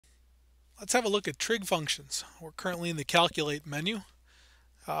Let's have a look at trig functions. We're currently in the calculate menu.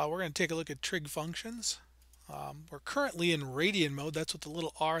 We're going to take a look at trig functions. We're currently in radian mode. That's what the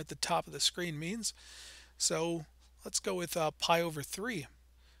little r at the top of the screen means. So let's go with pi over 3.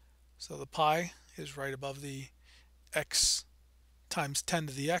 So the pi is right above the x times 10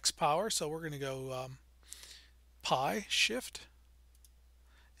 to the x power. So we're going to go pi, shift,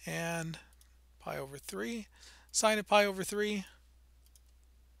 and pi over 3. Sine of pi over 3,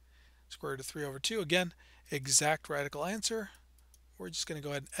 square root of 3 over 2. Again, exact radical answer. We're just going to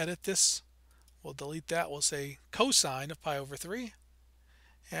go ahead and edit this. We'll delete that. We'll say cosine of pi over 3.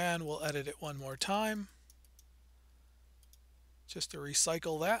 And we'll edit it one more time. Just to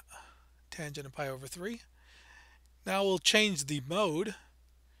recycle that. Tangent of pi over 3. Now we'll change the mode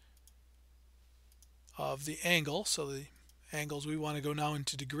of the angle. So the angles we want to go now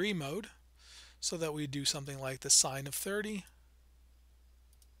into degree mode, so that we do something like the sine of 30,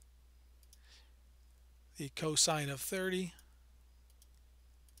 the cosine of 30,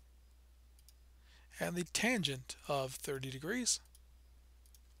 and the tangent of 30 degrees.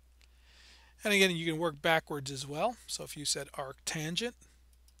 And again, you can work backwards as well. So if you said arctangent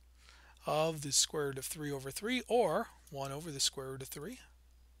of the square root of 3 over 3, or 1 over the square root of 3.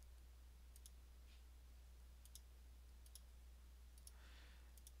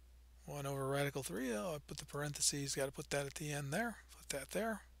 One over radical 3. Oh, I put the parentheses, got to put that at the end there. Put that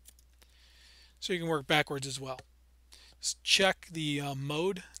there. So you can work backwards as well. Just check the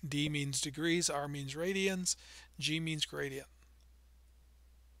mode. D means degrees, R means radians, G means gradient.